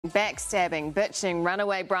Backstabbing, bitching,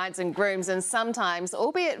 runaway brides and grooms, and sometimes,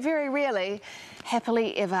 albeit very rarely,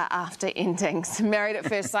 happily ever after endings. Married at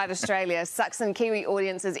First Sight Australia sucks in Kiwi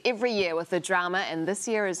audiences every year with the drama, and this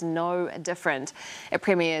year is no different. It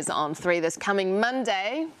premieres on 3 this coming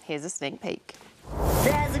Monday. Here's a sneak peek.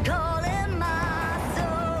 There's a call in my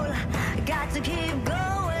soul, got to keep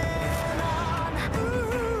going on.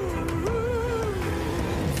 Ooh.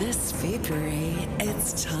 This February,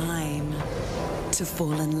 it's time to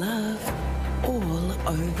fall in love all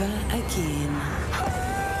over again.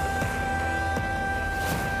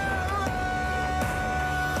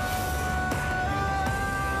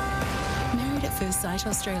 Married at First Sight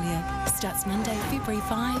Australia starts Monday, February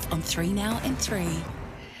 5 on 3 Now and 3.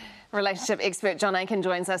 Relationship expert John Aiken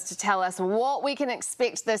joins us to tell us what we can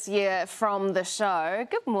expect this year from the show.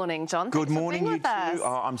 Good morning, John. Good Thanks morning, for being you with two. us.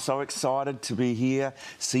 Oh, I'm so excited to be here.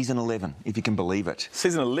 Season 11, if you can believe it.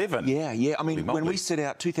 Season 11? Yeah. I mean, when we set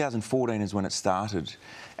out, 2014 is when it started,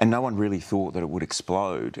 and no one really thought that it would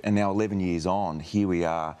explode. And now 11 years on, here we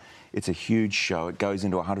are. It's a huge show. It goes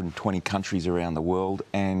into 120 countries around the world,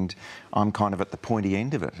 and I'm kind of at the pointy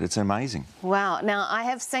end of it. It's amazing. Wow. Now, I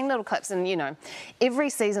have seen little clips, and, you know, every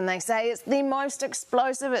season they say it's the most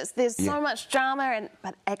explosive, there's so much drama,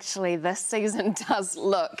 but actually this season does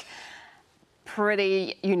look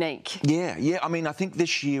pretty unique. Yeah. I mean, I think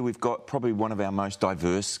this year we've got probably one of our most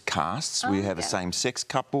diverse casts. We have a same-sex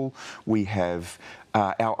couple. We have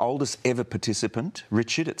our oldest ever participant,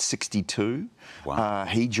 Richard, at 62. Wow.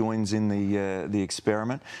 He joins in the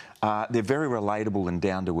experiment. They're very relatable and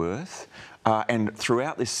down to earth. And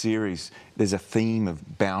throughout this series, there's a theme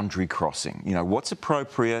of boundary crossing. You know, what's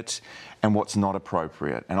appropriate and what's not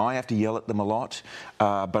appropriate. And I have to yell at them a lot,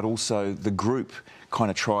 but also the group kind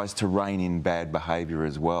of tries to rein in bad behaviour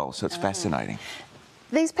as well. So it's fascinating.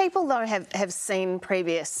 These people, though, have seen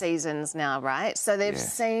previous seasons now, right? So they've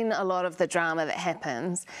seen a lot of the drama that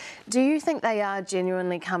happens. Do you think they are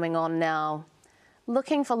genuinely coming on now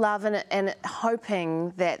looking for love and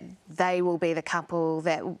hoping that they will be the couple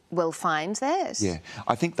that will find that? Yeah,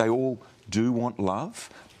 I think they all do want love,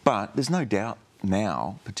 but there's no doubt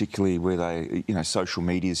now, particularly where they, you know, social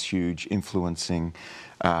media is huge, influencing,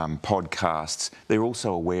 podcasts, they're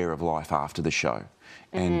also aware of life after the show.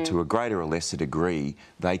 And to a greater or lesser degree,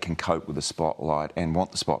 they can cope with the spotlight and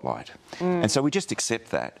want the spotlight. And so we just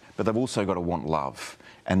accept that, but they've also got to want love.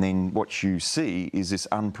 And then what you see is this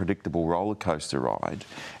unpredictable roller coaster ride,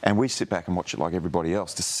 and we sit back and watch it like everybody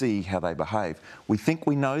else to see how they behave. We think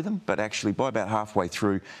we know them, but actually by about halfway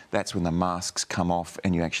through, that's when the masks come off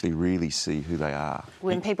and you actually really see who they are.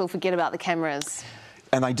 When people forget about the cameras.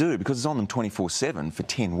 And they do, because it's on them 24/7 for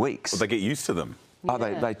 10 weeks. Well, they get used to them. Oh,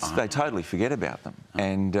 they totally forget about them.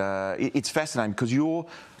 And it's fascinating because you're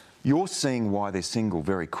seeing why they're single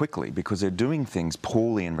very quickly, because they're doing things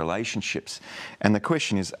poorly in relationships. And the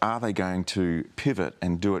question is, are they going to pivot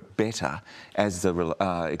and do it better as the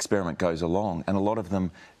experiment goes along? And a lot of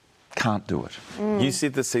them can't do it. You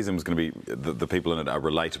said this season was going to be, the people in it are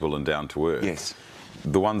relatable and down to earth. Yes.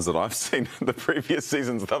 The ones that I've seen in the previous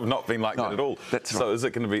seasons have not been like that at all. That's right. So is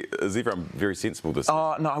it going to be, is everyone very sensible this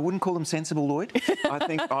season? No, I wouldn't call them sensible, Lloyd. I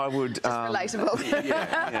think I would... Just relatable.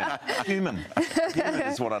 Yeah. Human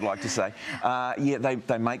is what I'd like to say.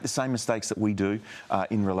 They make the same mistakes that we do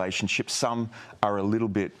in relationships. Some are a little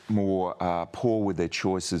bit more poor with their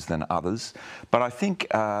choices than others. But I think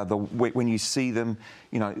when you see them,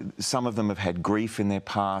 you know, some of them have had grief in their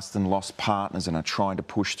past and lost partners and are trying to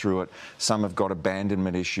push through it. Some have got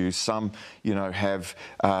abandonment issues. Some, you know, have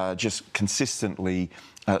just consistently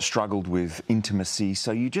struggled with intimacy.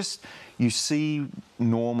 So you see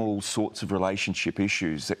normal sorts of relationship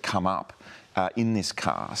issues that come up in this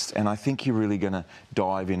cast, and I think you're really going to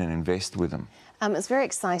dive in and invest with them. It's very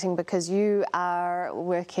exciting because you are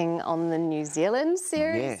working on the New Zealand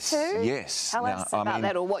series too. Yes. Tell us about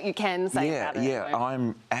that, or what you can say about it. Yeah,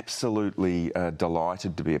 I'm absolutely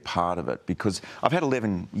delighted to be a part of it, because I've had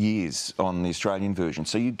 11 years on the Australian version,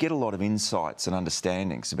 so you get a lot of insights and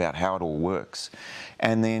understandings about how it all works.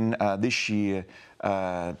 And then this year,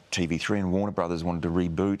 TV3 and Warner Brothers wanted to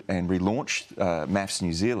reboot and relaunch MAFS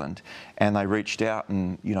New Zealand, and they reached out,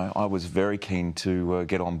 and you know, I was very keen to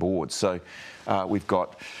get on board. So we've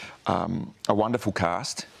got a wonderful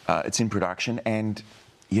cast. It's in production, and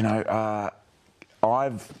you know,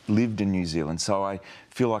 I've lived in New Zealand, so I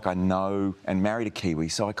feel like I know, and married a Kiwi,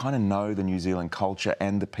 so I kind of know the New Zealand culture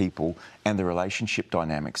and the people and the relationship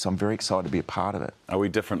dynamics. So I'm very excited to be a part of it. Are we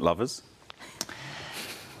different lovers?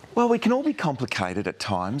 Well, we can all be complicated at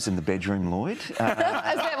times in the bedroom, Lloyd. Is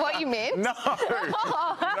that what you meant? No,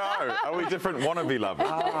 no. Are we different wannabe lovers?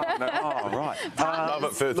 No. Oh, right. Love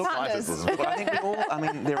at first sight. Look, I think we all, I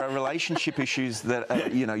mean, there are relationship issues that are,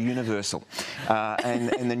 universal.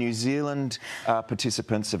 And the New Zealand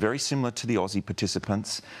participants are very similar to the Aussie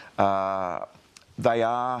participants. They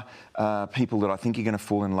are people that I think you're going to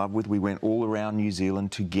fall in love with. We went all around New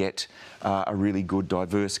Zealand to get a really good,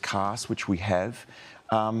 diverse cast, which we have.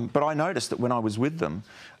 But I noticed that when I was with them,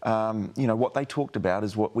 what they talked about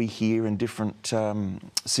is what we hear in different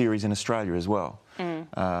series in Australia as well.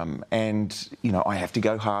 And I have to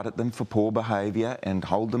go hard at them for poor behaviour and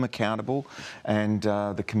hold them accountable, and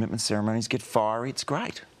the commitment ceremonies get fiery. It's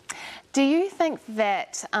great. Do you think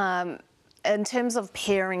that in terms of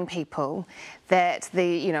pairing people, that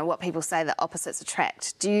what people say, that opposites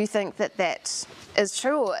attract, do you think that that is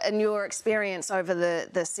true? Or in your experience over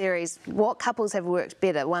the series, what couples have worked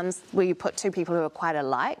better? Ones where you put two people who are quite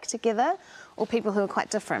alike together, or people who are quite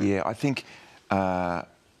different? Yeah, I think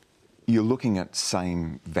you're looking at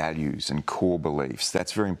same values and core beliefs.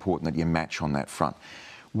 That's very important that you match on that front.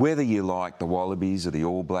 Whether you like the Wallabies or the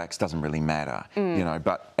All Blacks doesn't really matter,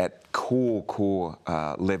 but at core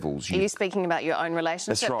levels... Are you speaking about your own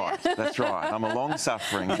relationship? That's right, that's right. I'm a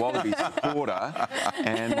long-suffering Wallabies supporter,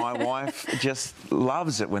 and my wife just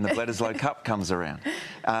loves it when the Bledisloe Cup comes around.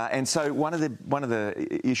 And so one of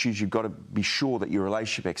the issues, you've got to be sure that your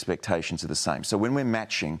relationship expectations are the same. So when we're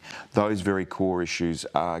matching, those very core issues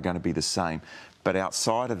are going to be the same. But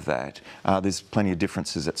outside of that, there's plenty of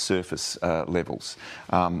differences at surface levels.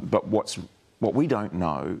 But what we don't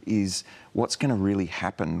know is what's going to really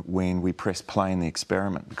happen when we press play in the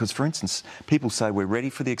experiment. Because, for instance, people say, we're ready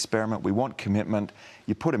for the experiment, we want commitment.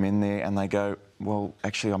 You put them in there and they go, well,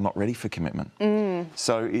 actually, I'm not ready for commitment.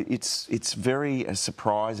 So it's very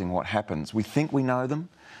surprising what happens. We think we know them,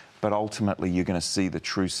 but ultimately you're going to see the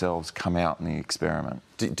true selves come out in the experiment.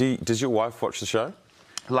 Does your wife watch the show?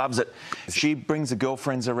 Loves it. She brings the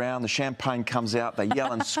girlfriends around. The champagne comes out. They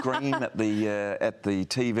yell and scream at the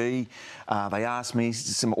TV. They ask me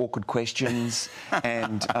some awkward questions.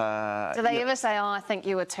 And do they ever say, "Oh, I think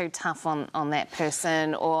you were too tough on that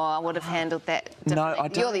person," or "I would have handled that differently"? No, I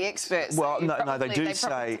don't. You're the expert. Well, so no, they do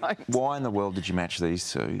say, "Why in the world did you match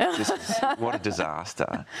these two? What a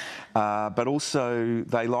disaster!" But also,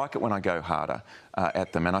 they like it when I go harder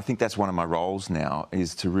at them, and I think that's one of my roles now,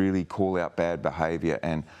 is to really call out bad behaviour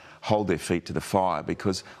and hold their feet to the fire,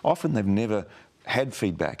 because often they've never had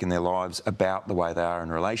feedback in their lives about the way they are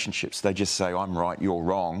in relationships. They just say, I'm right, you're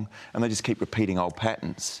wrong, and they just keep repeating old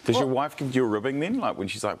patterns. Does your wife give you a ribbing then? Like when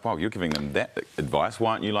she's like, wow, you're giving them that advice,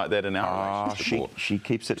 why aren't you like that in our relationship? She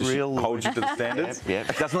keeps it Does real. She hold you to the standards? Yeah,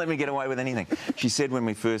 doesn't let me get away with anything. She said when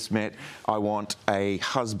we first met, I want a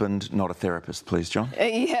husband, not a therapist, please, John.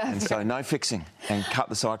 Yeah. And so no fixing, and cut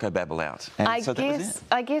the psychobabble out. And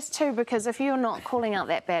I guess too, because if you're not calling out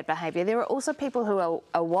that bad behaviour, there are also people who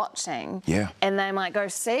are watching. Yeah. And they might go,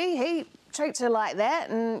 see, he treats her like that,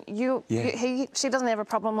 and she doesn't have a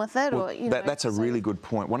problem with it. Well, or that's a really good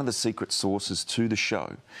point. One of the secret sources to the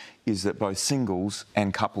show is that both singles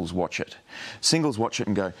and couples watch it. Singles watch it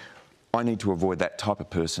and go, I need to avoid that type of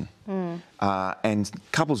person. And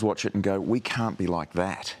couples watch it and go, we can't be like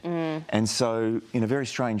that. And so, in a very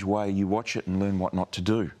strange way, you watch it and learn what not to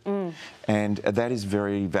do. And that is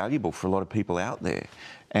very valuable for a lot of people out there.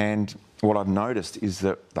 And what I've noticed is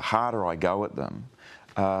that the harder I go at them,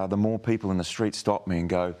 the more people in the street stop me and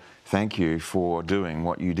go, thank you for doing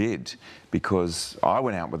what you did, because I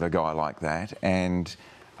went out with a guy like that, and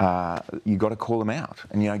you got to call them out.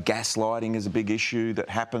 And gaslighting is a big issue that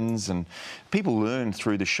happens, and people learn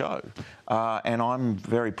through the show. And I'm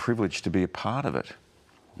very privileged to be a part of it.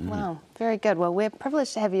 Wow, very good. Well, we're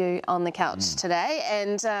privileged to have you on the couch today,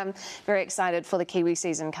 and very excited for the Kiwi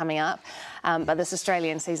season coming up. But this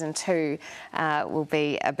Australian season 2 will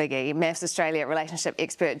be a biggie. MAFS Australia relationship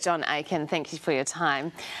expert John Aiken, thank you for your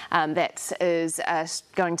time. That is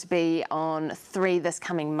going to be on 3 this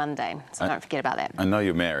coming Monday, so don't forget about that. I know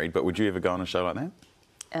you're married, but would you ever go on a show like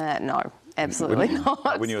that? No, absolutely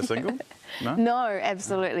not. When you were single? No? No,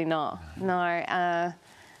 absolutely not. No.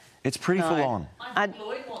 It's pretty full on.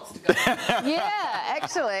 Lloyd wants to go. Yeah,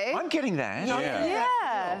 actually. I'm getting that.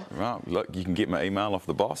 Yeah. Well, look, you can get my email off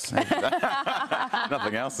the boss.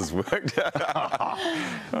 Nothing else has worked.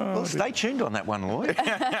 Well, stay tuned on that one, Lloyd.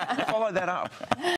 Follow that up.